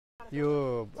यो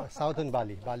साउथर्न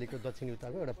बालीको दक्षिणी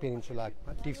उत्तरको एउटा पेनिन्सुला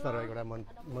टिप्समा रहेको एउटा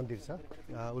मन्दिर छ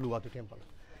उलुवातु टेम्पल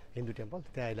हिन्दू टेम्पल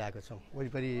त्यहाँ अहिले आएको छौँ।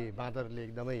 वरिपरि बाँदरले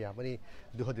एकदमै यहाँ पनि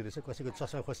दुःख दिँदैछ, कसैको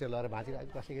चस्मा खोसेर लगाएर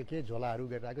भाँचिरहेको, कसैको के झोलाहरू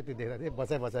गरेर आएको त्यो देख्दा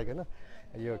चाहिँ बचाइकन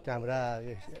यो क्यामेरा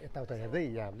यताउता हेर्दै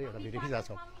यहाँ हामीले एउटा भिडियो खिचिरहेको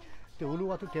छौँ। त्यो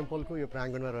उलुवातु टेम्पलको यो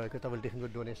प्राङ्गणमा रहेको तपाईँले देख्नुको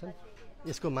डोनेसन,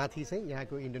 यसको माथि चाहिँ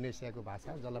यहाँको इन्डोनेसियाको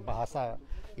भाषा जसलाई भाषा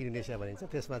इन्डोनेसिया भनिन्छ,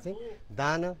 त्यसमा चाहिँ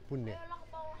दान पुण्य,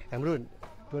 हाम्रो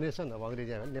डोनेसन अब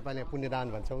अङ्ग्रेजीमा भने नेपालीमा पुण्यदान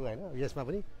भन्छौँ होइन, यसमा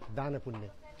पनि दान पुण्य।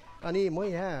 अनि म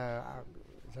यहाँ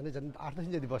झन् 8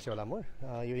 दिन जति बस्यो होला म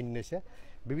यो इन्डोनेसिया,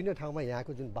 विभिन्न ठाउँमा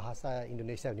यहाँको जुन भाषा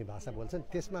इन्डोनेसिया भन्ने भाषा बोल्छन्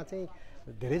त्यसमा चाहिँ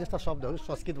धेरै जस्ता शब्दहरू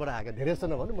संस्कृतबाट आएका, धेरै जस्तो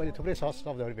नभनौँ मैले थुप्रै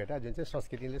शब्दहरू भेटाएँ जुन चाहिँ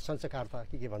संस्कृतिले संस्कारता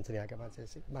के भन्छन् यहाँका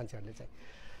मान्छेहरूले चाहिँ।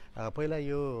 पहिला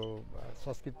यो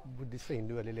संस्कृत बुद्धिस्ट र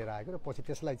हिन्दूहरूले लिएर आएको र पछि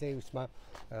त्यसलाई चाहिँ उसमा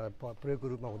प्रयोगको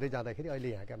रूपमा हुँदै जाँदाखेरि अहिले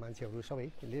यहाँका मान्छेहरू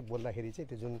सबैले बोल्दाखेरि चाहिँ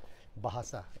त्यो जुन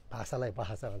भाषालाई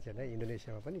भाषा भन्छ होइन,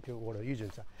 इन्डोनेसियामा पनि त्यो वर्डहरू युज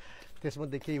हुन्छ।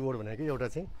 त्यसमध्ये केही वर्ड भनेको एउटा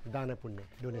चाहिँ दान पुण्य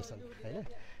डोनेसन होइन।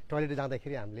 टोइलेट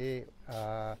जाँदाखेरि हामीले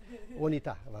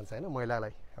ओनिता भन्छ होइन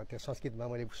महिलालाई, त्यो संस्कृतमा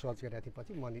मैले सर्च गरेको थिएँ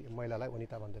पछि महिलालाई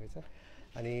ओनिता भन्दो रहेछ।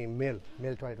 अनि मेल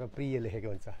टोइलेटमा प्रिय लेखेको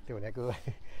हुन्छ, त्यो भनेको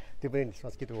त्यो पनि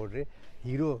संस्कृत वर्ड रे।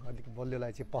 हिरो अलिक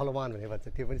बलियोलाई चाहिँ पहलवान भनेर भन्छ,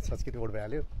 त्यो पनि संस्कृत वर्ड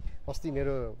भइहाल्यो। अस्ति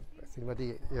मेरो श्रीमती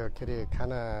के अरे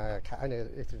होइन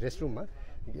रेस्टरुममा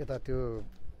यता त्यो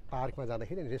पार्कमा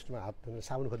जाँदाखेरि रेस्टरुममा हात धुनु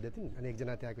साबुन खोज्दै थियौँ, अनि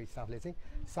एकजना त्यहाँको स्टाफले चाहिँ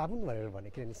साबुन भनेर भने,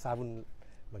 किनभने साबुन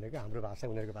भनेको हाम्रो भाषा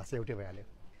उनीहरूको भाषा एउटै भइहाल्यो।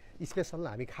 स्पेसल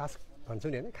हामी खास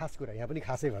भन्छौँ नि होइन, खास कुरा यहाँ पनि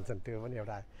खासै भन्छन्, त्यो पनि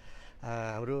एउटा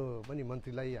हाम्रो पनि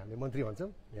मन्त्रीलाई हामीले मन्त्री भन्छौँ,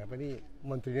 यहाँ पनि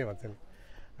मन्त्री नै भन्छन्।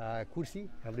 कुर्सी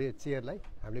हामीले चेयरलाई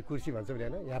हामीले कुर्सी भन्छौँ नि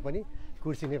होइन, यहाँ पनि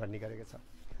कुर्सी नै भन्ने गरेको छ।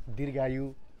 दीर्घायु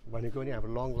भनेको पनि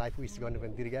हाम्रो लङ लाइफ विस गर्नु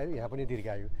पनि दीर्घायु, यहाँ पनि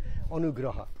दीर्घायु।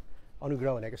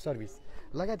 अनुग्रह भनेको सर्भिस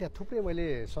लगायत यहाँ थुप्रै मैले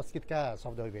संस्कृतका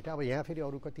शब्दहरू भेटेँ। अब यहाँ फेरि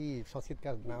अरू कति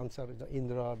संस्कृतका नाम छ,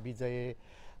 इन्द्र विजय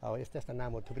अब यस्ता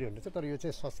नामहरू थुप्रै हुनुहुन्छ, तर यो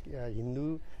चाहिँ हिन्दू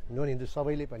नन हिन्दू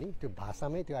सबैले पनि त्यो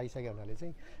भाषामै त्यो आइसक्यो हुनाले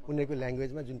चाहिँ उनीहरूको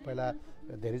ल्याङ्ग्वेजमा जुन पहिला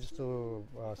धेरै जस्तो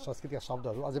संस्कृतका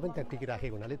शब्दहरू अझै पनि त्यहाँ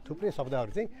टिकिराखेको हुनाले थुप्रै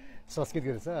शब्दहरू चाहिँ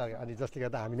संस्कृतको रहेछ। अनि जसले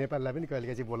गर्दा हामी नेपालीलाई पनि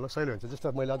कहिलेकाहीँ चाहिँ बोल्न सजिलो हुन्छ। जस्तो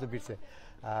मैले अझ बिर्सेँ,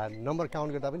 नम्बर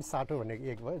काउन्ट गर्दा पनि साटो भनेको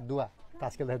 1 भयो, दुवा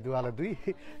तास खेल्दा दुवालाई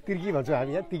 2, तिर्की भन्छौँ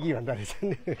हामी यहाँ तिकी भन्दा रहेछ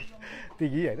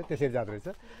तिकी होइन, त्यसरी जाँदो रहेछ।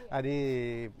 अनि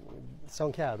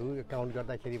सङ्ख्याहरू काउन्ट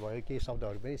गर्दाखेरि भयो केही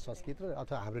शब्दहरू पनि संस्कृत र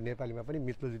अथवा हाम्रो नेपालीमा पनि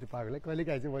मिल्दोजुल्दो पाराले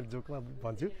कहिलेकाहीँ चाहिँ मैले जोकमा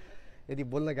भन्छु, यदि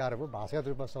बोल्न गाह्रो भयो भाषागत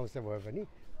रूपमा समस्या भयो भने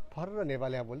फर्र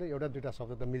नेपालीमा बोल्दै एउटा दुईवटा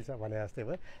शब्द त मिल्छ भने जस्तै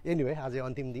भयो। एनिवे आज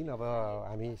अन्तिम दिन अब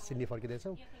हामी सिडनी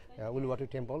फर्किँदैछौँ। उलुवाटु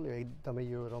टेम्पल एकदमै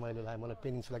यो रमाइलो लाग्यो मलाई।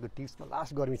 पेनिन्सुलाको टिप्समा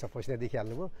लास्ट गर्मी छ, पैसा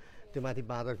देखिहाल्नुभयो। त्यो माथि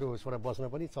बाँदरको उसबाट बस्न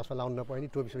पनि चस्मा लाउनु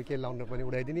नपर्ने, टोपी सोपी केही लाउनु नपर्ने,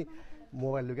 उडाइदिने,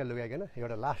 मोबाइल लुगाइकन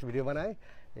एउटा लास्ट भिडियो बनाएँ।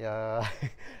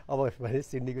 अब भने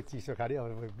सिडनीको चिसो खाडी,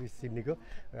 अब सिडनीको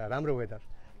राम्रो weather.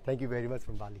 Thank you very much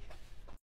from बाली।